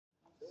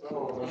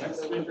So the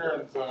next speaker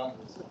and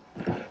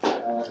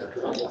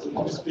the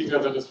only speaker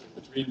that is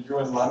between you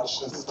and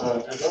lunch is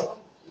Gilles.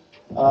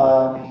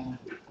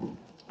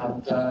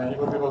 And he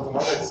will give us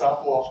another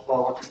example of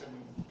what you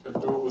can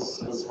do with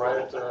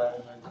RIOT in a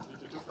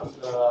completely different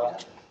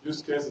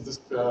use case. In this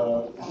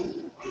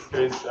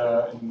case,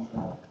 in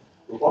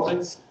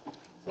robotics,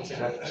 something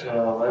that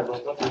RIOT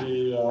was not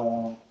really,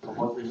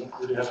 what we not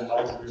really had in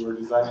mind when we were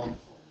designing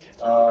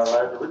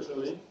RIOT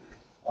originally.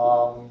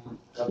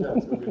 But yeah,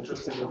 it's going to be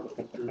interesting what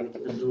you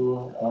can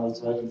do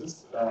with RIOT in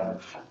this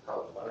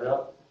area.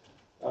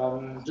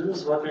 Gilles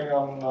is working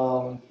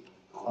on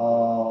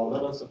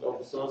Linux and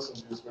open source,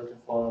 and he's working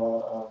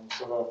for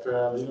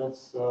Savoir-faire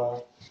Linux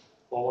for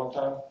a long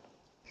time.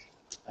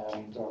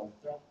 And yeah,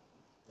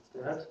 let's go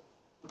ahead.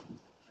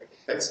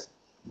 Thanks.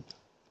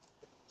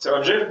 So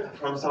I'm Gilles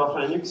from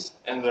Savoir-faire Linux,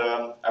 and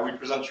I will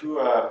present you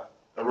a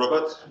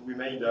robot we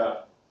made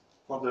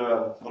for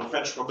the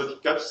French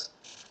robotic cups,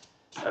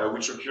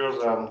 which occurs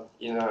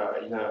in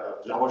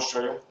La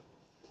Roche-sur-Yon,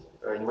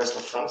 in west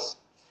of France.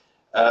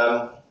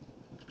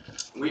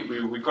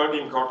 We call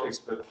him Cortex,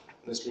 but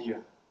honestly,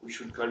 we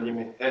should call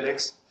him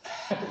Headaches.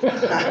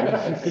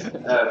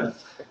 The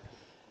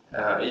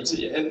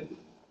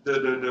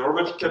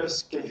robotic cup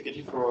is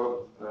qualified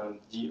for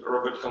the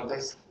robot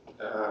context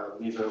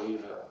with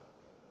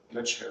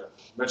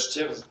much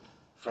teams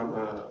from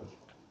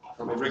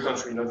every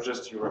country, not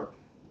just Europe.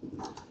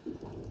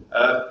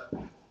 A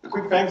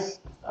quick thanks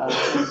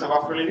to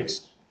Savoir-faire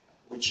Linux,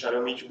 which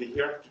allow me to be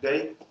here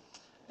today,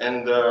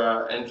 and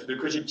to the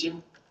COGIP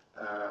team.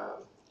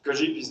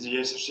 COGIP is the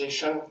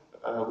association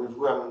with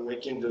who I'm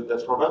making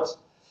that robot.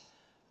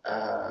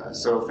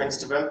 So thanks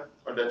to them,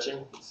 all that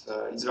team. It's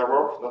their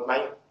work, not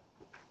mine.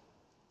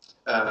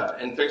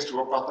 And thanks to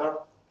our partner,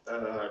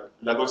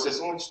 Labo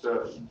Cesson, it's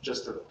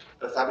just a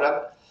fab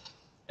lab,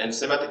 and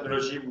Sema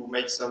Technology, who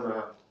make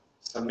some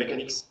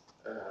mechanics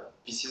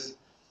pieces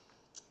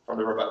for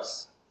the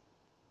robots.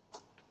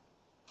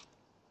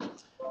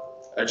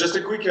 Just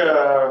a quick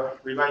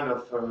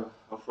reminder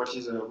of what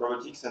is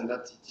robotics, and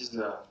that it is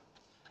a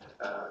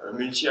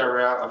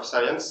multi-area of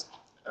science,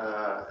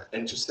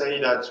 and to say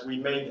that we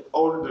made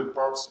all the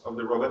parts of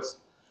the robots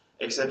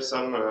except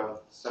some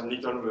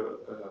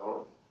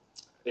little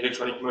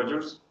electronic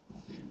modules.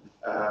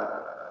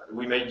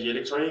 We made the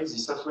electronics, the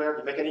software,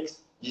 the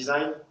mechanics,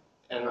 design,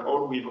 and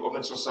all with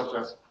open source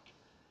software.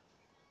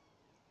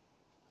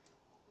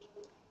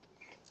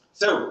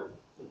 So,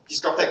 this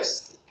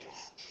Cortex.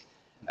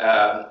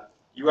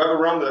 You have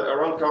around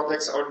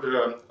Cortex all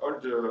the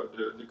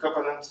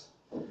components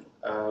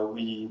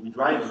we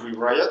drive with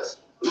RIOT.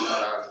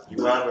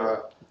 You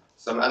have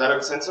some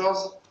analog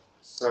sensors,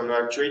 some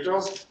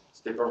actuators,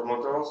 stepper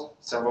motors,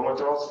 servo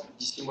motors,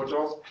 DC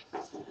motors.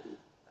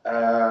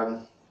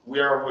 We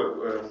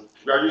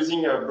are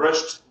using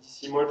brushed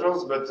DC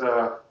motors, but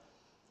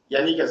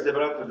Yannick has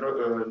developed a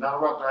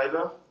hardware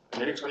driver,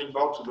 an electronic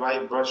board to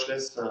drive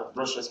brushless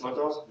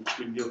motors, which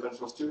will be open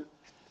source too.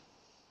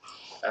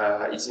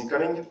 It's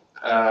incoming,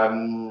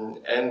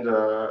 and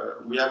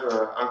we have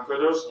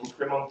encoders,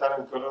 incremental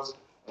encoders,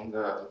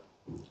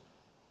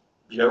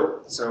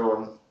 below.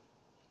 So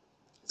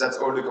that's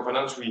all the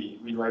components we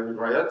drive with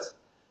RIOT.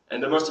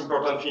 And the most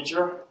important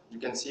feature you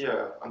can see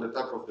on the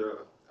top of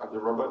the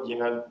robot,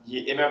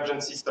 the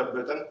emergency stop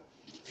button.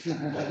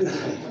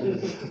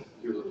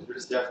 You'll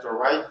see after a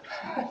while.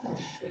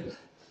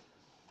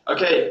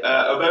 Okay,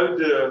 about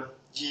the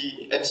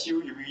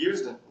MCU we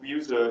used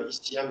the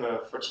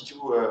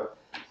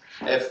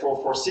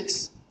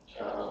STM32F446,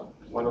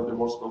 one of the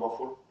most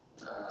powerful.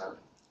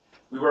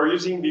 We were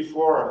using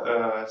before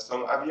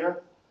some Avia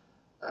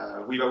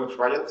without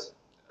RIOT,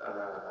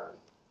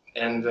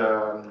 and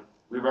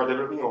we were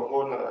developing our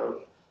own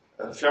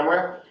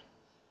firmware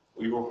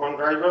with our own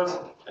drivers,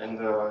 and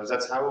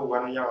that's how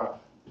 1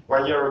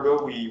 year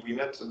ago we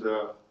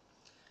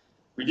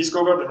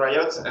discovered the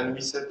RIOT, and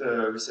we said,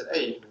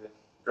 hey,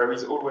 there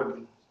is all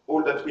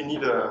that we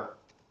need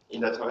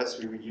in that OS.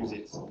 We will use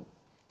it.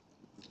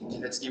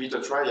 Let's give it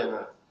a try,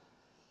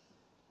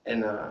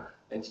 and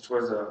it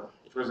was a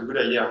good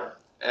idea.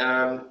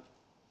 A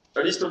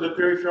list of the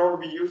peripherals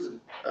we used: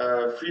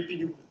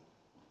 3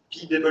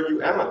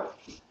 PWM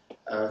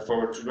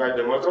to drive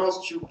the motors,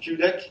 2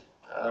 QDEC.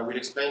 We'll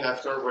explain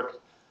after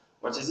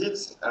what is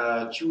it.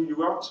 2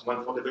 UART,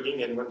 one for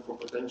debugging and one for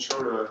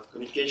potential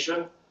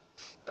communication.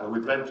 We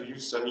plan to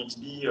use some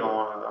XB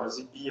or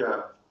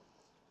ZigBee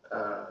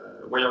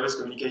wireless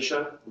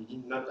communication. We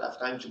did not have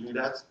time to do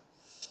that.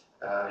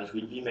 It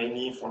will be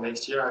mainly for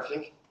next year, I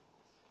think.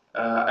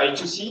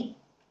 I2C,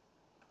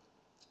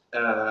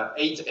 8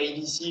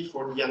 ADC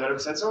for the analog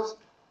sensors,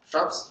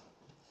 sharps,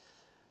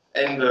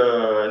 and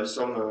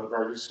some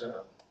various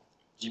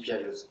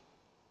GPIOs.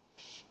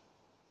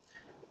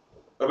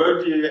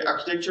 About the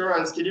architecture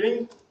and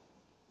scheduling,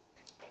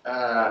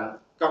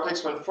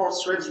 Cortex runs 4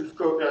 threads with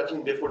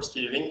cooperating default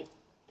scheduling.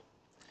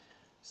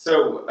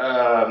 So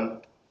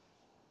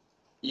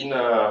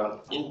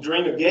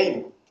during a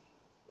game,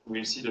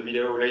 we'll see the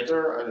video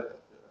later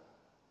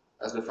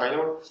as the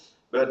final,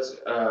 but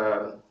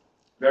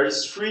there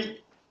is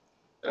three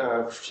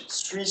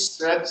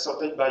threads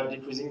sorted by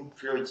decreasing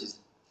priorities.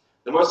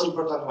 The most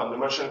important one, the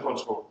motion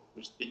control.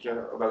 We'll speak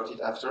about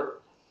it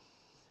after.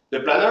 The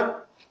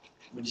planner,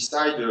 we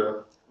decide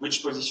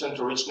which position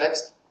to reach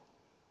next,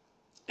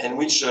 and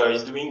which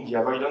is doing the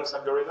avoidance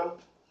algorithm.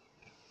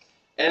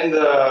 And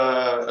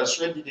a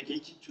thread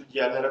dedicated to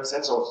the analog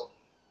sensors,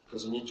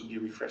 because you need to be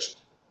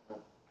refreshed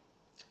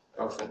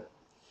often.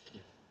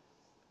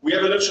 We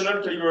have an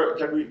optional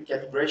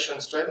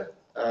calibration thread.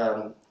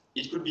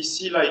 It could be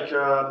C like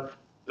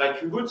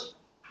reboot.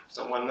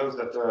 Someone knows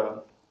that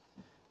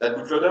that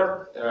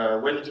bootloader.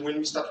 When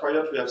we start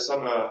RIOT,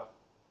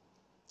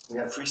 we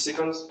have 3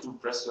 seconds to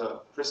press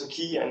a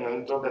key and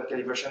enter that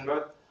calibration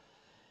mode.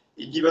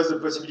 It gives us the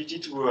possibility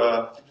to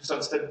do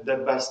some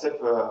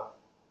step-by-step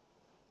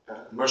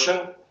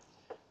motion,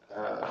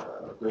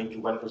 going to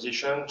one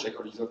position, check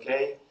all is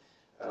okay.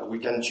 We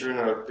can tune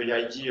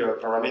PID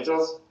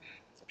parameters.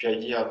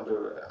 PID are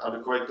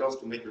the correctors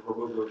to make the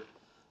robot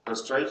go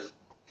straight.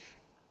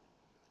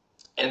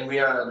 And we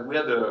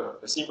had a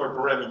simple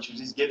program. It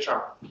uses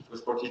GetChar. It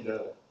was ported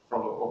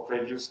from our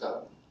previous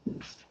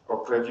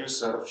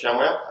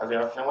firmware,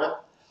 AVR firmware,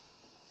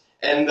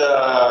 and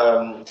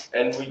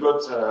we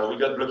got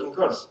blocking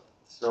calls.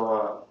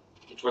 So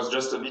it was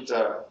just a bit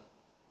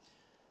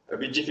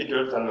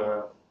difficult,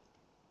 and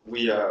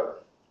we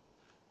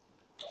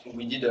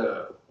did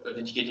a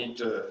dedicated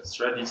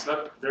thread. It's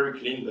not very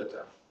clean, but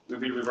we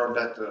will revert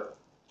that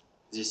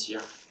this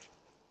year.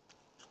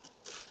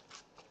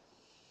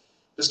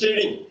 The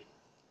scaling.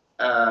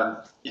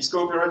 It's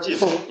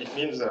cooperative. It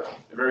means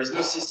there is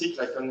no CSIC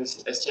like on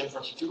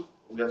STM32.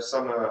 We have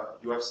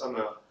you have some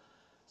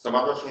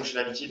other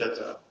functionality that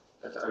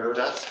allow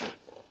that.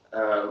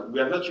 We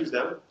have not used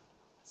them,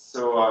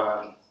 so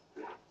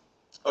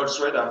all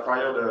threads are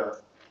fired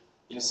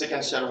in a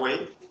sequential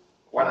way,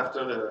 one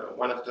after the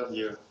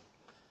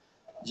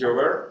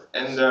other,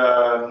 and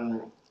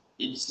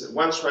it's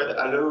one thread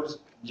allows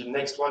the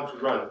next one to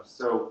run.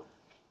 So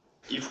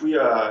if we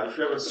have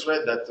a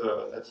thread that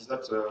is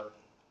not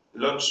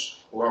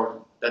launched,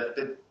 or that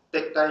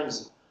take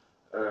times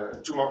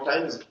 2 more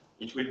times,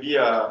 it will be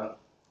a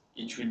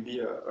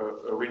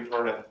real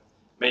problem,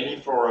 mainly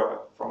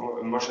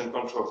from motion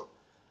control.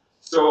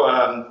 So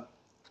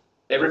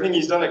everything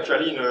is done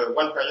actually in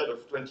one period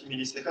of 20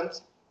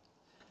 milliseconds.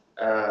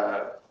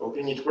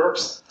 Hoping it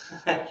works,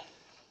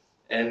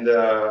 and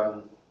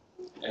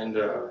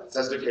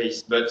that's the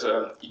case. But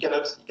it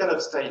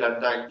cannot stay like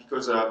that,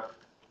 because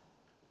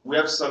we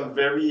have some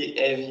very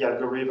heavy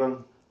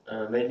algorithm,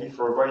 mainly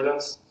for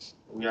avoidance.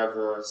 We have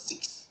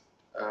six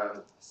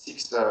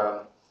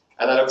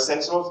analog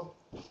sensors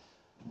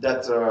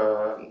that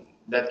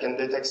can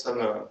detect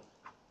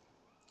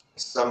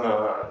some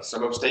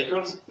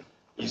obstacles.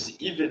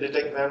 If they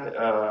detect them,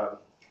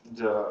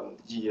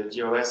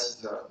 the OS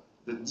is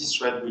this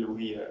thread will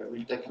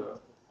take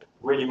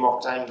really more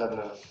time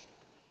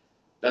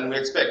than we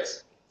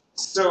expect.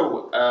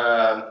 So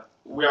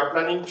we are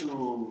planning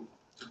to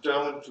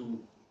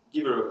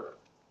give a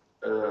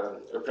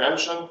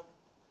preemption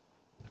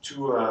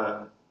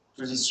to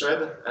this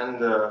thread,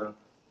 and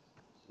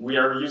we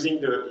are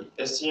using the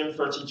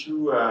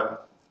STM32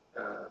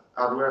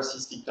 hardware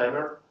CSIC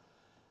timer.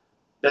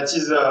 That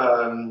is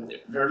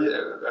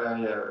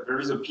there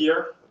is a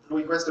peer pull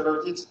request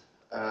about it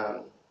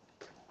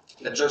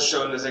that just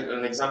shown as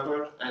an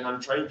example, and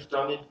I'm trying to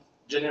turn it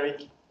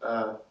generic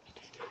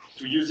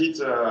to use it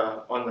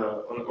on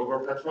other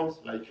platforms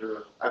like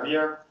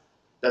AVR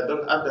that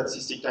don't have that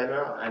CSIC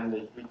timer, and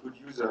we could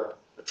use a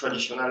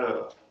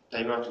traditional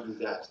timer to do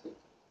that.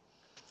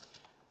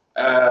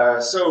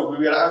 So we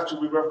will have to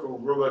rework our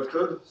robot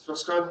code,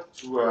 source code,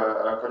 to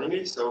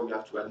accordingly. So we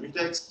have to add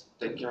mutex,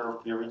 take care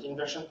of priority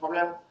inversion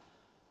problem,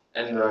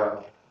 and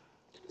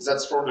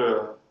that's for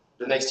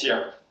the next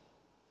year.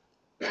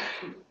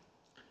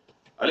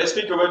 Let's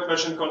speak about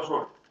motion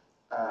control.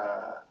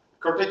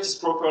 Cortex is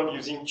propelled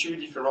using 2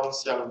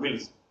 differential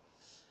wheels.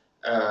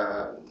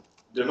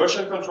 The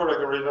motion control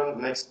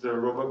algorithm makes the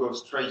robot go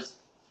straight,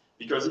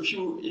 because if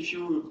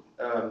you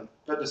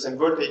put the same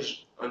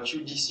voltage on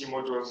 2 DC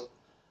motors,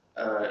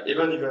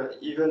 even if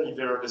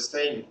they are the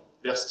same,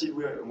 there's still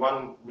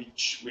one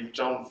which will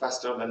turn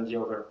faster than the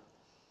other.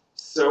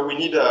 So we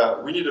need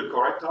a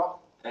corrector,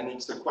 and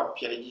it's a quad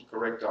PID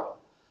corrector.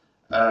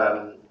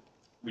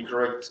 We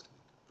correct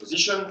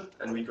position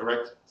and we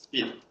correct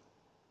speed.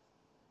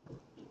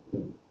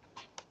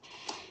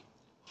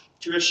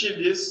 To achieve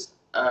this,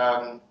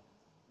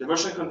 the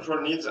motion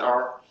control needs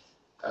are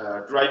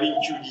driving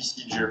 2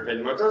 DC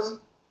gear-fed motors,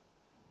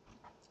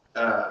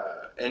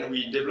 and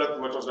we developed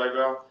motors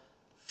driver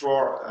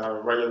for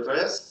RIOT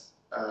OS.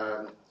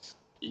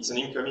 It's an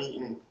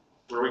incoming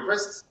pull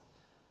request.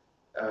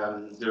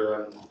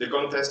 The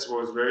contest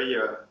was very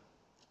a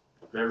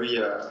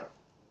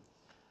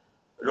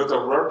lot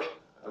of work.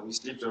 We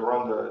slept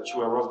around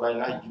 2 hours by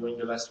night during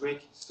the last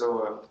week,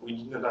 so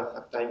we did not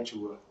have time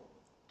to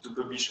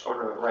publish all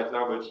right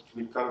now, but it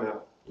will come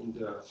in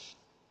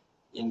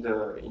in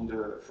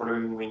the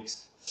following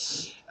weeks.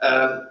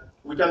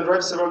 We can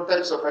drive several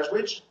types of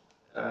H-bridge.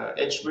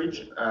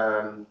 H-bridge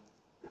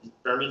it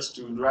permits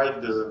to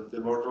drive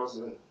the motors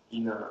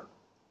in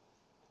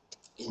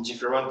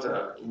different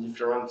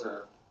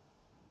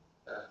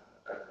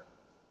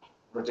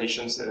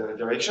rotations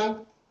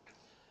direction.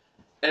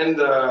 And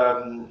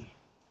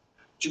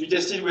to be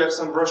tested, we have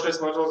some brushless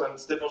motors and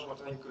stepper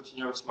motors in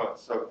continuous mode.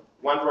 So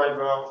one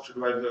driver should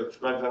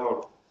drive them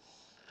all.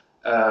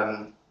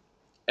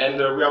 And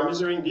we are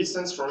measuring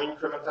distance from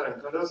incremental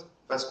encoders,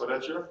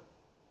 vasculature.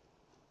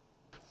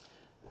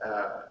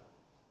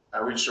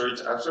 I will show it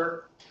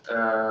after.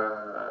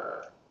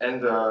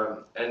 And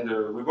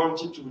we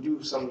wanted to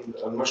do some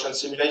motion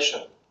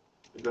simulation,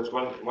 because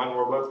one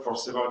robot for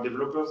several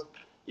developers,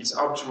 it's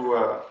hard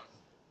to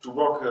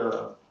work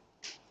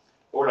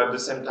all at the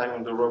same time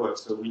on the robot.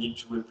 So we need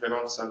to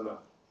implement some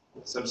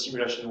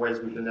simulation ways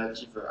with the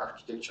native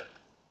architecture.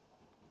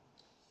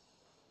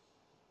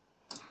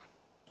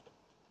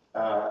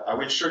 I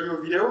will show you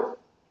a video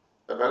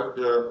about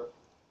the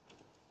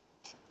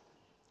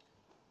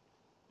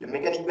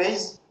mechanic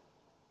base.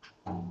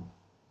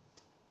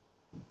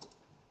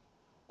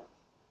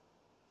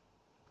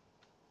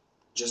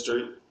 Just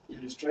to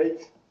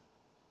illustrate.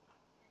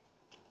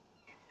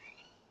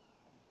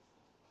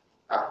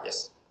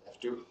 Yes, I have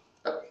to.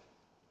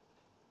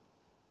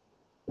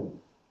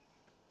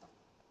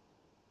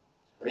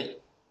 Sorry.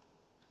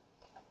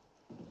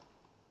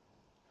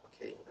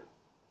 Okay.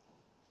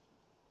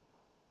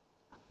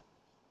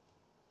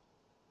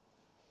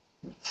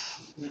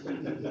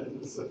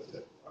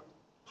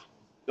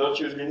 Don't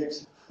use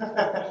Linux.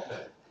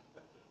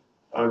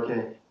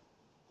 Okay.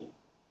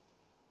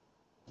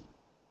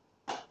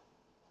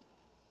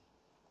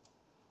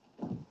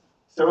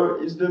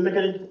 So is the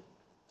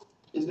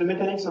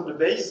mechanics of the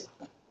base.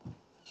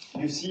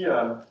 You see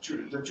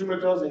the two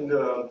motors in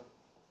the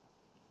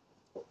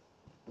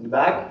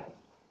back,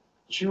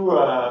 two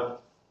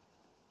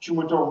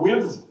motor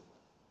wheels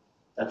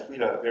that will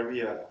not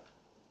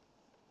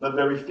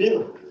very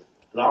thin,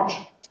 large,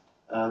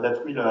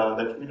 that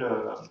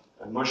will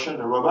motion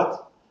the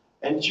robot,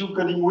 and two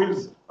coding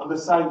wheels on the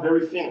side,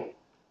 very thin.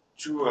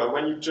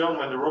 When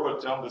the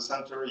robot turns, the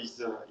center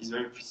is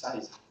very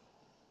precise.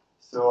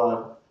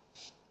 So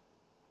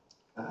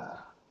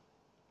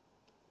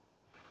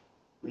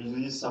we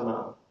use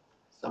some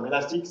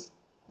elastics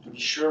to be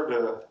sure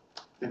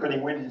the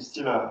coding wheel is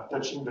still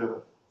touching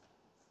the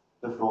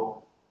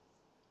floor.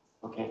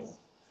 Okay.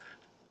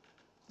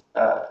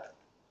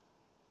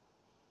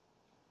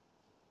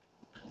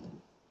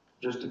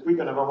 Just a quick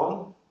another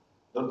one.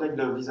 Don't take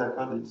the Visa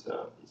code; it's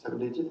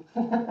outdated.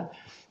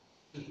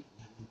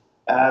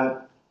 I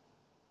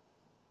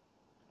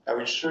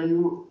will show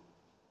you.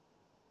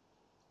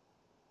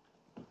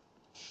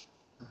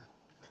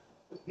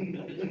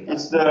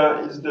 It's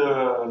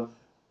the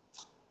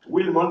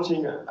wheel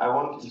mounting. I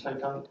want, if I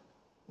can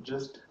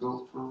just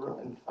go through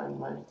and find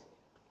my,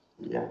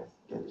 yeah,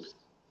 get it.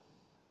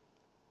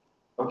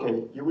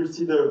 Okay, you will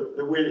see the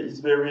wheel is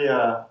very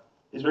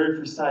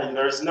precise.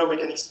 There is no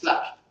mechanic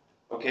slack.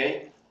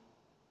 Okay,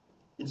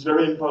 it's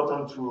very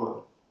important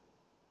to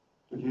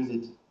use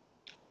it,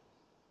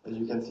 as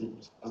you can see.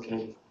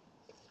 Okay,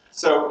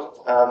 so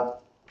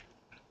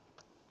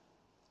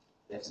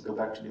let's go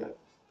back to the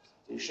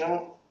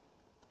presentation.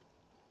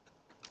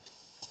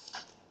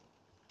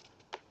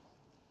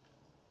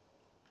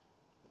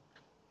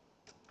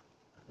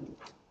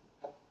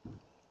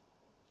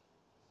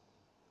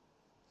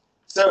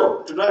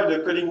 So to drive the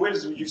coding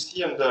wheels, you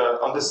see on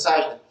the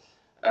side,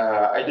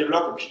 I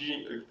developed a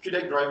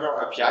QDEC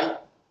driver API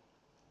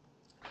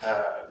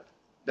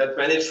that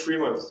manages 3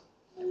 modes.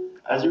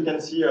 As you can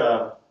see,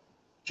 to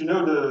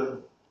know the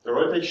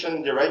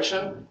rotation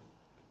direction,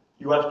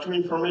 you have 2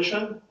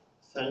 information,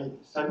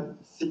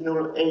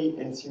 signal A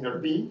and signal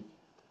B.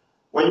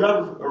 When you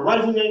have a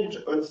rising edge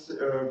on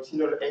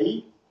signal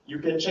A, you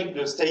can check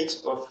the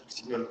state of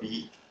signal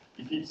B.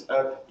 If it's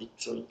up, it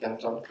can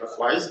turn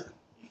clockwise.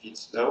 If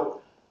it's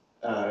low,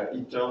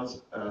 it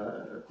turns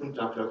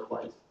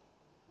counterclockwise.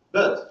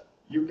 But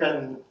you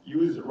can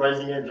use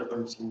rising edge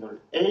on signal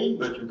A,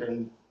 but you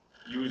can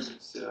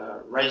use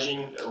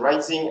rising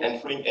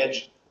and falling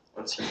edge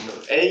on signal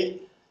A,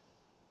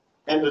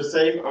 and the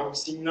same on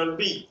signal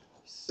B.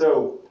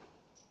 So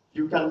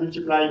you can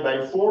multiply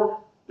by 4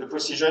 the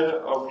precision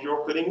of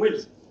your coding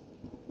wheels.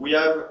 We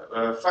have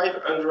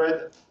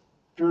 500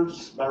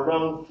 pulses per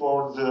round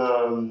for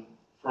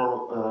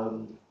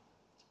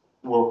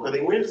our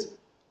coding wheels,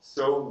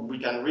 so we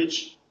can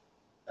reach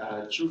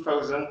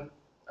 2,000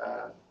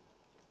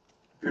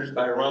 pulses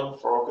by round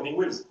for our coding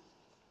wheels.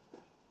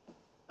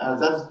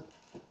 That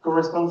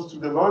corresponds to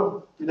the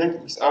mode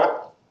QDEC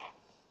XR,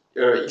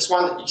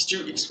 X1,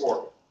 X2,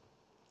 X4.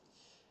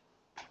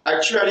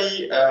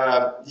 Actually,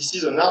 this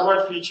is an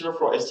hardware feature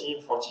for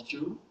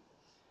STM32,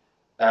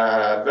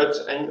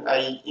 but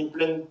I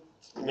implemented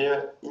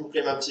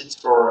it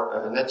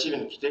for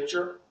native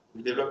architecture.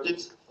 We developed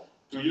it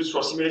to use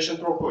for simulation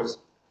purpose.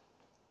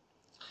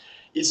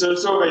 It's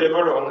also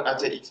available on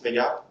ATX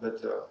Mega,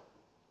 but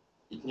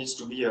it needs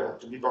to be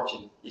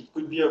ported. It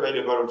could be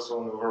available also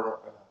on our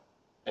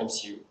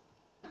MCU.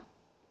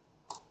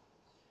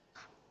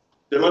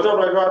 The motor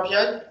driver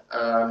API,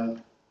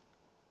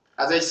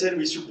 as I said,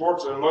 we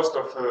support most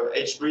of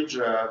H-bridge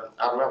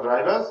hardware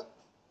drivers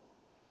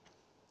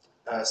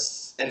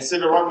and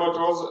several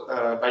motors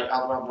by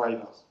hardware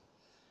drivers.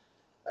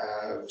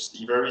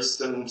 There is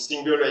some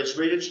single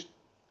H-bridge,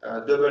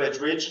 double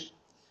H-bridge.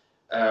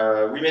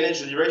 We manage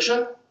the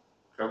direction,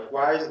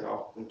 clockwise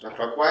or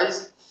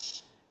counterclockwise,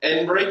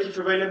 and brake if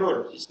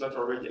available. It's not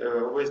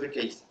always the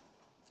case.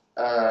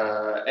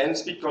 And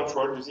speed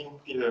control using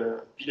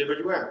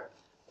PWM.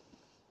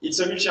 It's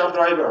a multi-arm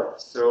driver,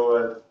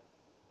 so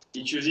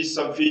it uses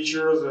some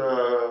features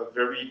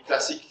very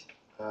classic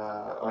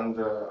on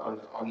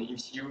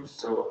MCU.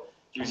 So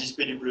it uses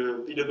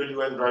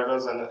PWM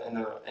drivers and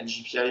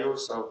GPIO,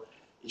 so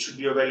it should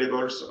be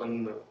available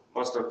on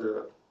most of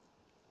the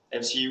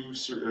MCU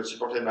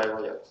supported by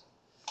RIOT.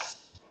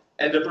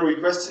 And the pull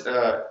request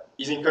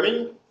is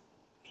incoming.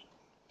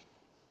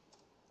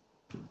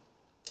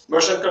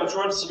 Motion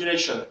control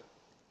simulation.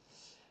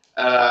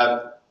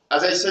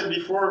 As I said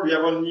before, we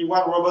have only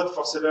one robot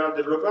for several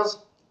developers.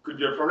 Could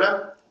be a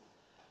problem.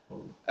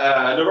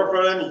 Another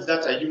problem is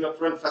that I do not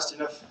run fast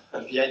enough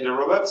behind the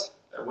robot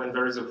when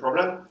there is a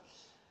problem.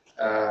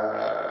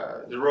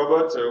 The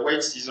robot weight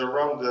is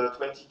around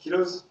 20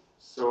 kilos,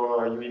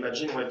 so you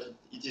imagine when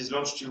it is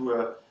launched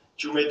to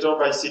 2 meters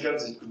by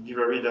seconds, it could be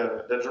very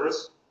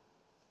dangerous.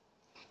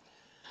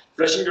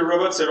 Flashing the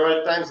robot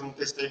several times on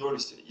test table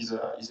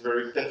is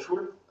very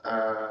painful,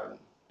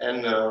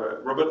 and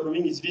robot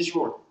moving is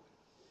visual.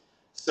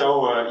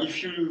 So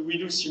if we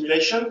do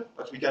simulation,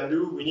 what we can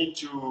do, we need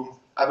to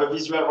have a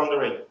visual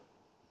rendering.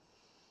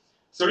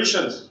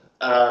 Solutions.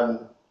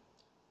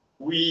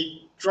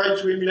 We try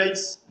to emulate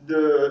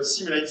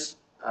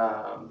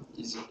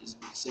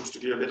seems to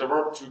be a better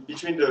word,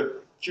 between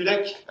the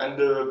QDEC and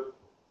the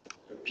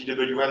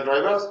PWM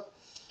drivers.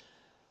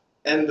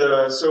 And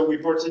so we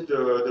ported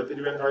the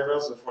PWM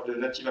drivers for the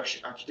native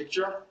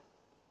architecture.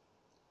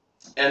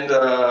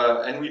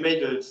 And we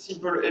made a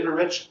simple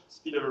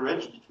speed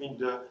average between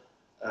the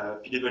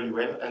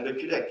PWM and the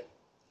QDEC.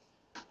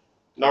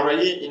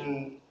 Normally,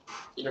 in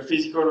a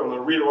physical or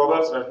a real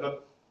robot, there's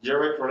not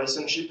direct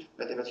relationship,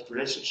 mathematical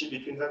relationship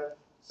between them.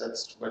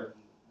 That's what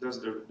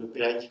does the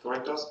PID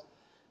correctors.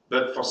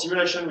 But for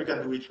simulation, we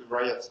can do it with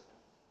RIOT.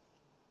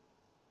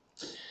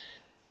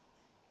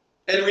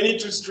 And we need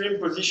to stream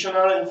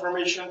positional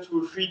information to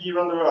a 3D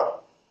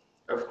renderer.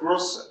 Of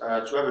course,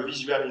 to have a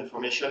visual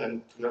information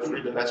and to not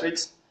read the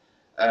matrix,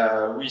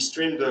 we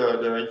stream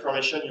the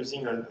information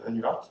using an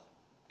UART.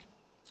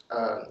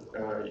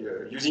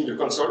 Using the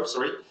console,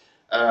 sorry,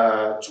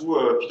 to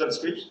a Python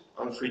script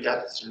on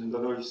FreeCAD. I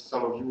don't know if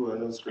some of you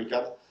know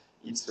FreeCAD.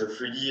 It's a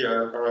 3D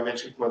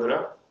parametric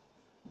modeler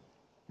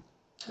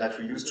that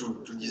we use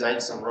to design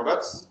some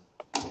robots.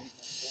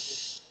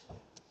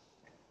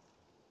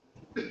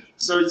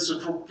 So it's a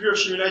pure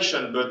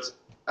simulation, but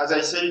as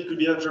I said, it could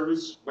be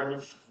dangerous when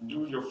you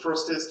do your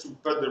first test to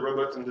put the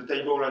robot on the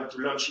table and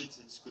to launch it.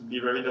 It could be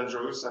very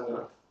dangerous,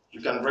 and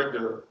you can break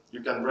the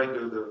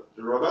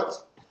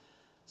robot.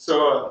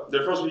 So the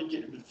first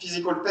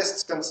physical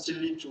tests can still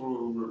lead to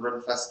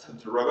run fast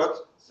the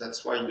robot.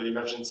 That's why the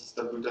emergency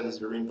stop button is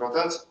very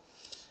important.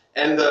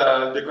 And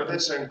the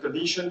context and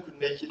condition could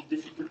make it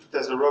difficult to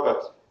test the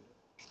robot.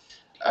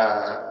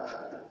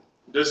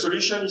 The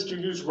solution is to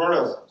use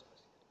rollers.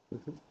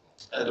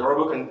 The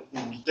robot can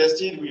be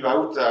tested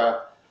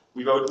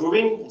without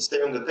moving. It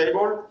stays on the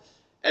table,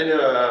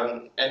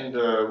 and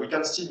we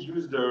can still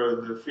use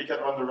the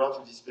FreeCAD renderer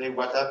to display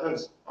what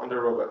happens on the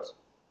robot.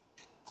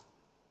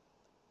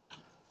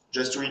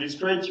 Just to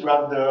illustrate, you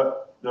have the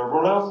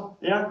rollers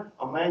here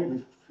are made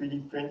with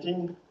 3D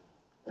printing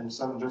and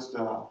some just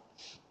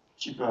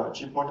cheap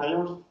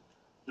materials.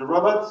 The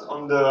robots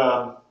on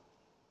the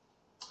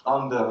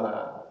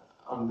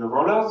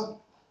rollers,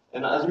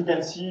 and as you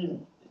can see,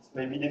 it's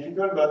maybe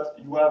difficult, but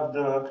you have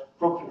the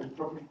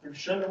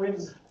propulsion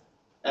wheels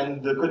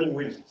and the coding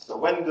wheels. So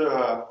when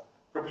the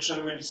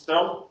propulsion wheels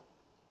turn,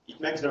 it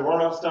makes the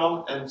rollers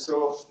turn, and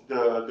so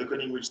the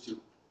coding wheels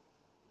too.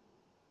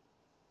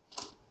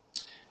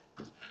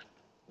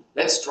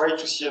 Let's try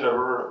to see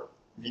another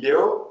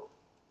video.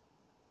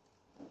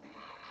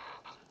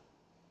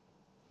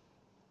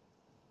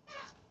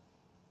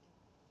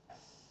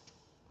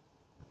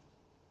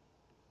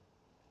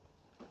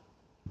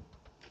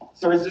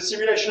 So it's the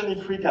simulation in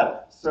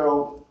FreeCAD.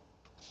 So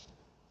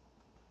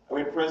I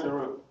will press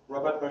the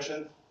robot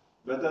motion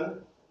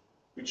button,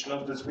 which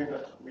launches the script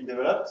that we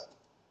developed.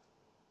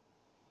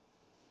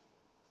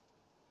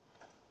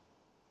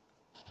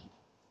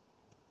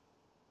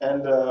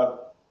 And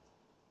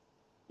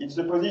it's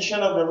the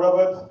position of the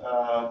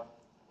robot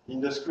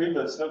in the script.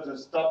 That's not the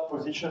start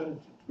position.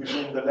 It will be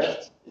in the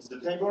left. It's the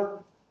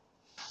table.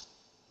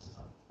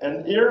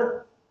 And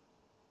here,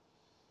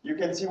 you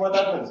can see what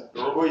happens.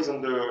 The robot is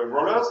on the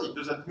rollers. It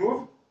doesn't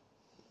move.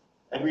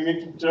 And we make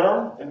it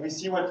turn, and we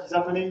see what is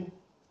happening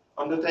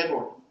on the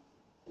table.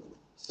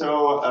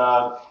 So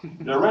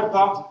the red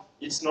part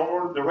it's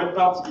normal. The red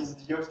part is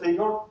the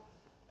obstacle,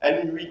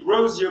 and we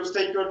grow the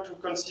obstacle to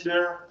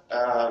consider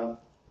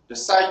the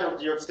side of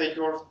the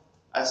obstacle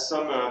as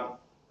some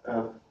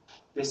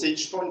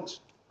passage point.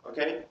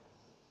 Okay,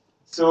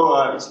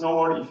 so it's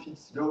normal if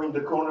it's go in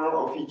the corner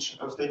of each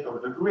obstacle.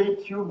 The gray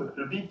cube,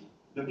 the big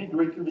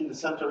gray cube in the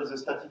center is a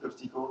static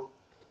obstacle,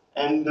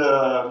 and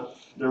the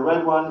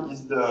red one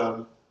is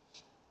the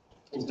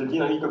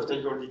dynamic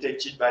obstacle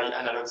detected by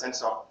analog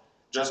sensor,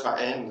 just by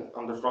hand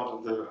on the front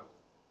of the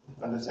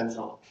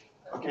sensor.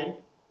 Okay,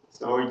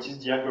 so it is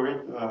the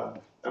algorithm,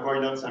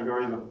 avoidance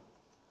algorithm.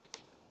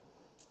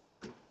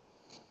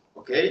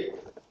 Okay.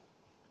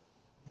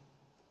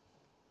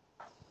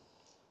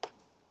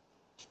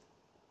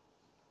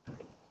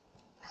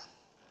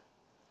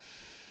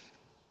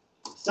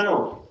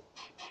 So,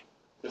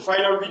 the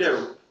final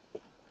video.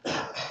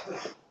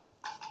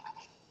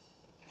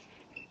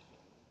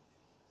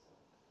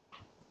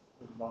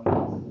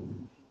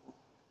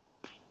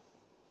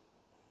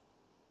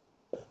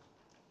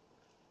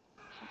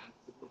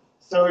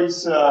 So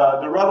it's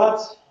the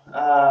robot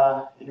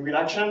in real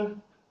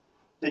action,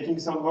 taking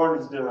some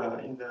volts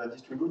in the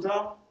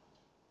distributor.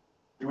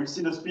 You will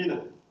see the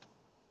speed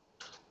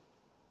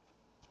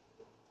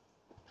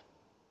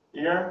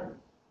here,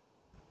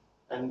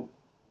 and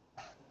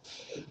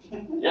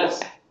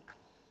yes,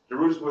 the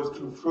rules was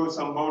to throw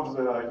some volts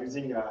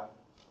using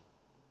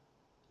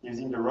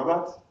the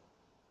robot,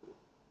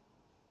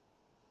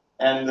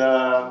 and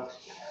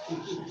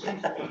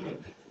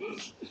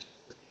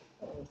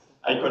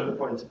I got the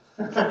point.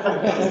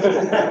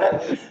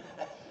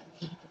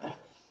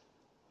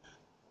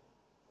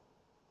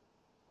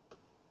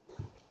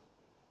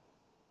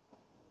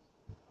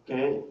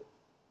 Okay,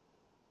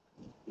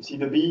 you see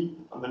the bee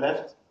on the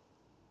left,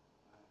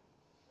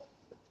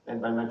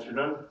 and by my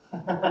children.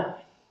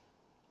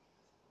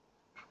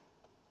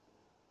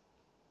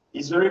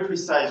 It's very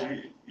precise.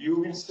 You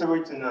will saw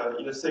it in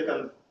a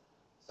second.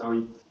 So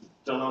it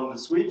turn on the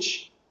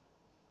switch.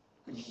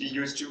 Could be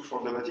used too for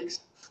robotics.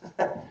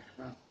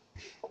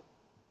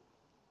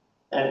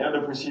 And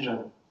other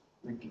precision,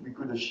 we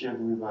could achieve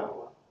with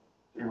RIOT.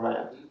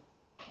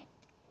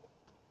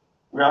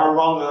 We are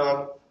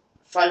around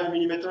 5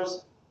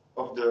 millimeters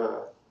of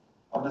the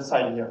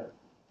side here.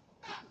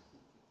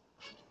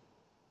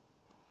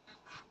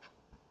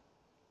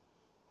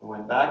 We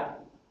went back.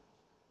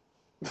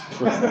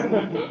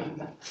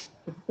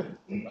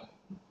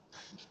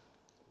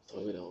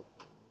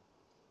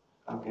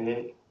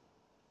 Okay.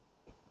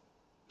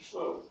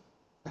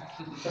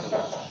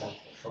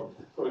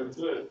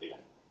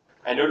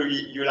 I know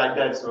you like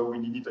that, so we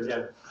did it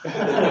again.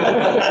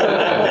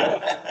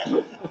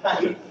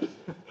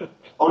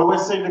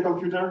 Always save the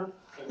computer.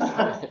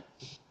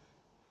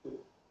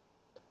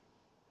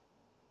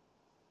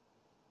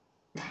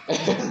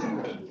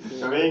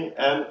 Coming,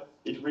 and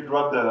it will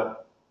drop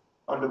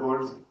all the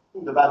balls,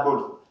 the bad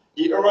balls.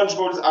 The orange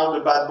balls are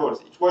the bad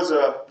balls. It was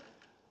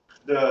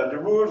the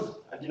rules,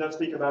 I did not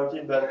speak about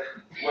it, but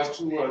was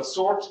to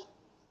sort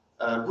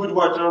good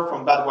water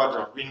from bad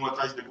water. Green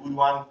water is the good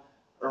one,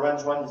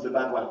 orange one is the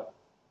bad one.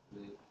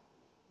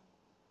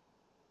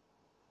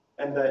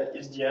 And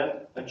it's the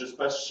end. I just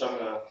passed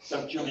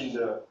some cube in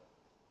the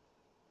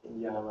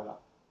area.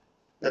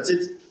 That's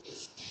it.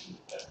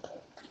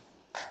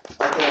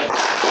 Okay.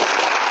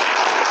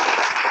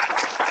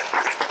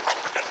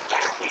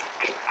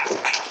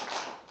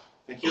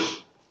 Thank you.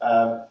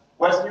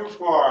 What's new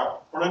for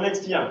the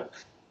next year?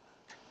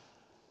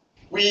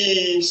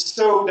 We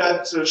saw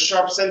that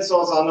sharp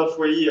sensors are not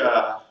really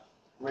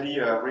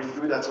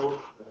good at all.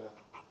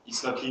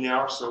 It's not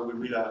linear, so we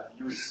will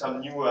use some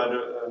new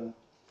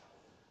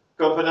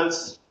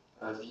components,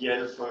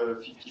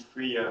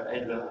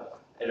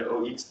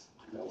 VL53LOX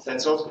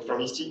sensors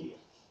from ST.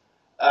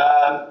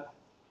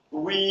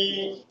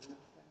 We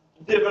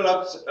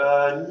developed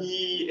a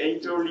knee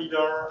 8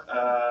 leader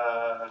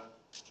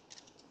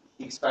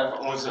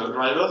X511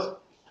 drivers.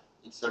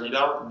 It's a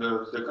leader.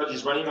 The code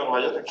is running on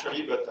RIOT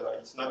actually, but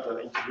it's not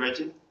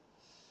integrated.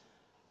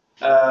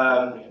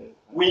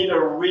 We need a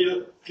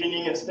real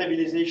cleaning and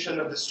stabilization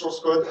of the source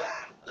code.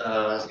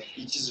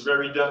 It is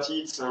very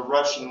dirty. It's a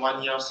rush in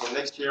 1 year, so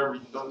next year we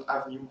don't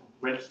have new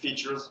great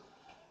features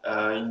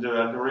in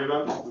the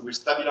algorithm. We will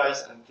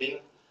stabilize and clean.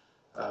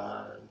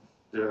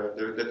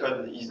 The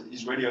code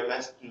is really a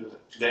mess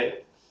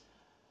today.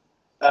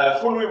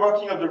 Full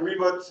reworking of the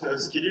remote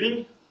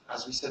scheduling.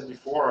 As we said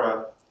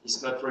before,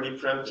 it's not really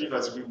preemptive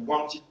as we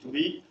want it to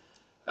be.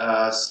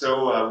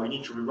 So we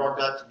need to rework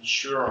that to be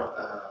sure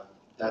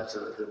that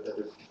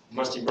the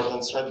most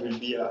important thread will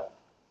be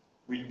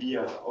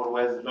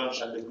always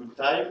launched at a good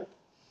time.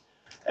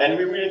 And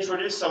we will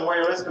introduce some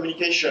wireless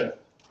communication.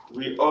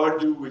 We all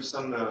do with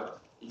some,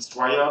 it's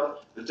wired.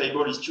 The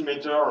table is 2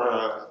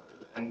 meters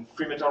and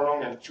 3 meters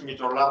long and 2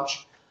 meters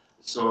large.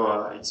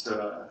 So it's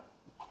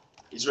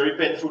very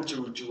painful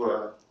to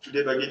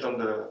debug it on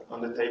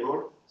the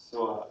table.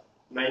 So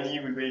mainly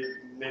we will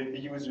maybe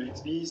use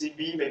USB,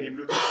 Zigbee, maybe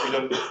Bluetooth. We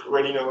don't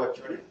really know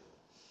actually.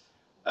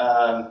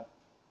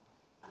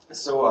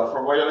 So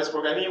for wireless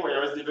programming,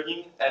 wireless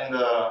debugging, and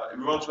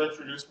we want to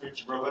introduce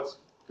multi-robot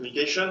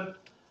communication,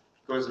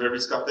 because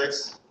Verbis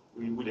Cortex,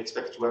 we would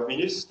expect to have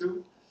Minus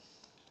too.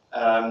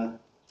 And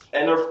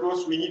of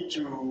course, we need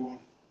to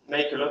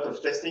make a lot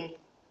of testing.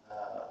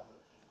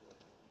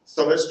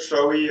 So much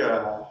story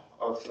of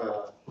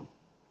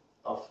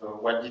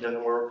what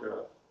didn't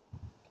work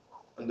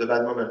on the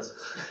bad moments.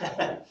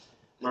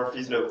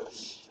 Murphy's Law.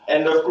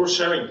 And of course,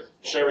 sharing.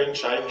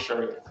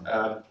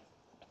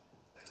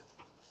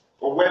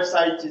 Our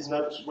website is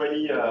not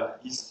really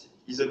is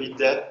a bit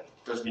dead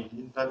because we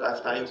did not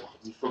have time.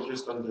 We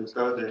focused on the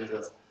code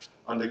and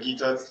on the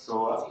GitHub.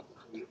 So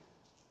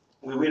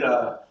we will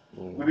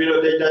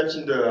update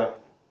that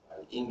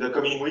in the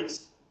coming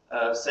weeks.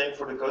 Same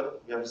for the code.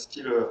 We have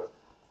still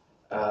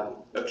a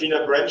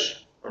cleanup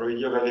branch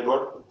already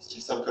available.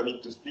 Still some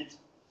commit to split.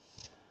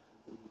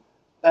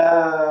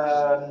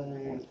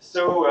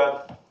 So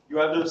you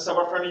have the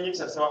Savoir-faire Linux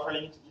and Savoir-faire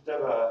Linux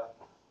GitHub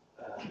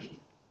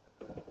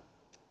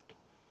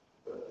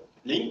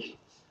link,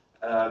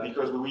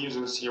 because we will use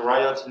the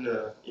RIOT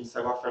in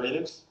Savoir-faire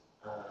Linux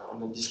on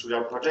the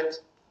industrial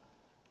project.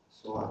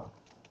 So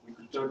we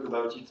could talk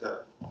about it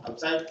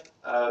outside.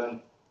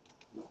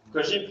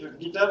 Cogip,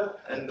 GitHub,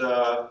 and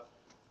the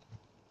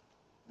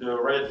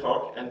RIOT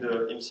fork and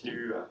the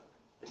MCU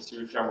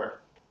firmware.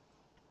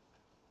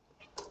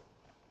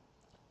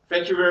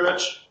 Thank you very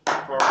much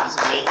for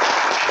listening.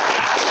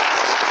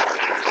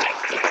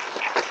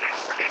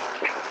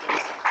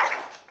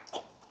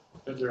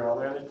 Thank you. Are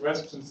there any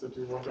questions that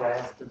you want to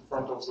ask in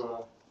front of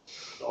the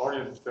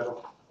audience instead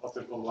of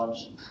after for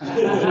lunch?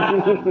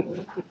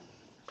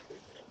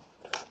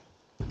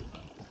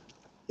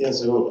 Yeah,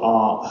 so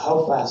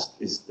how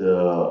fast is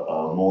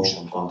the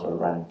motion control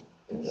running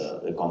in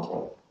the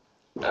controller?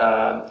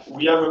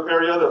 We have a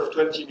period of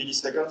 20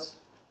 milliseconds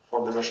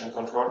for the motion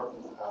control.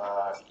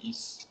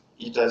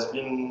 It has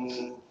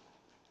been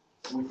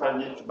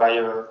refined by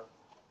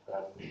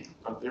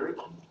empiric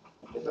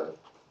method.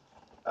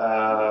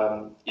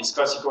 It's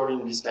classical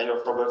in this kind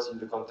of robots in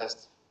the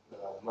contest.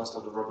 Most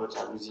of the robots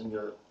are using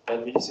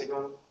 10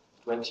 milliseconds,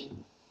 20.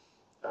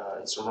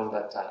 It's around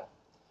that time.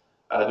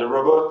 The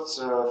robot,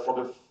 for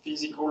the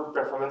physical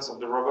performance of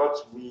the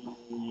robot,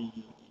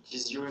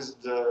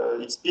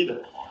 its speed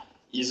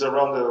is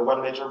around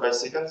 1 meter by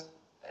second,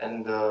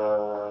 and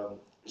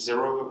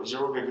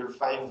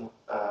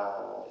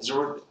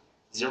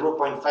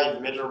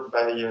 0.5 meter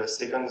by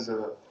seconds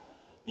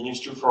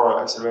 -2 for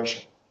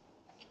acceleration.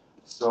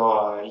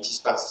 So it is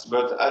fast,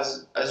 but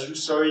as you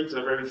saw it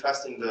very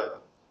fast in the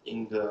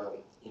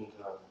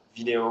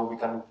video, we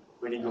can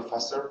really go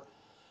faster.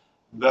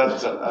 But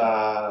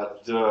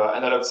the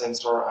analog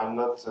sensor are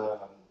not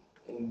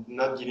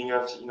giving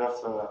us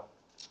enough.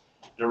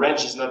 The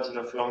range is not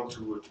enough long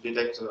to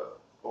detect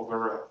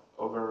over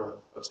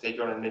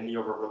obstacle and mainly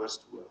over robots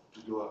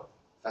to go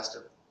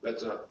faster.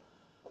 But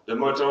the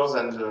motors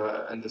and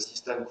the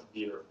system could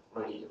be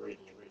really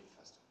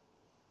fast.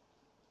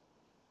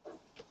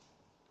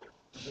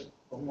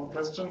 One more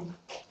question.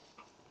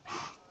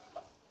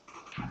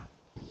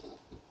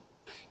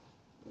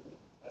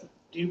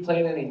 Do you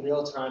plan any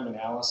real-time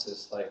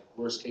analysis, like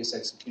worst-case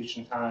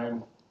execution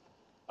time,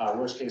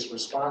 worst-case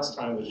response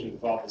time, which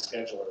involve the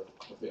scheduler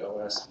with the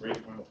OS,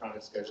 rate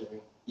monotonic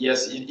scheduling?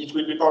 Yes, it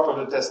will be part of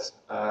the test.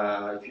 It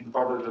will be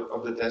part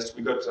of the test.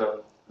 We got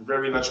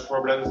very much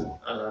problems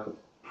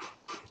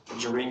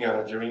during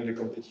the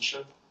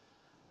competition.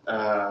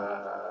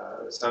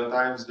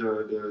 Sometimes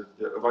the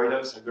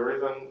avoidance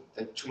algorithm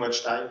take too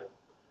much time,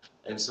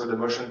 and so the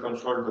motion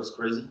control goes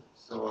crazy.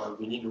 So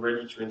we need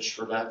really to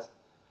ensure that.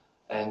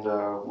 And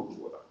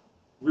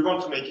we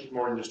want to make it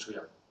more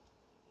industrial.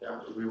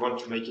 Yeah, we want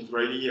to make it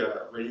really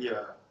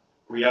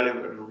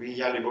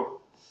reliable.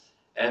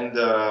 And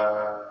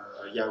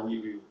yeah,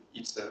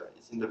 it's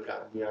in the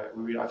plan.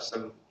 We will have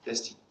some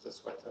testing.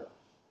 That's what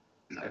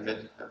I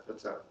meant.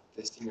 But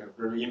testing is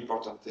very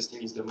important.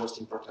 Testing is the most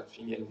important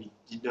thing, and we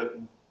did not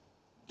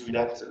do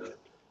that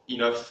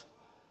enough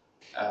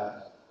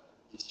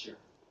this year.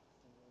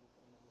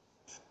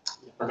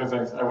 Okay,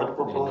 thanks. I would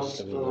propose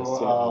to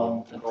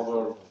take all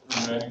the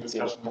remaining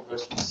discussion and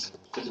questions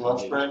to the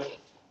lunch break.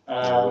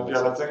 And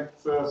yeah, let's thank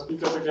the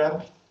speakers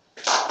again.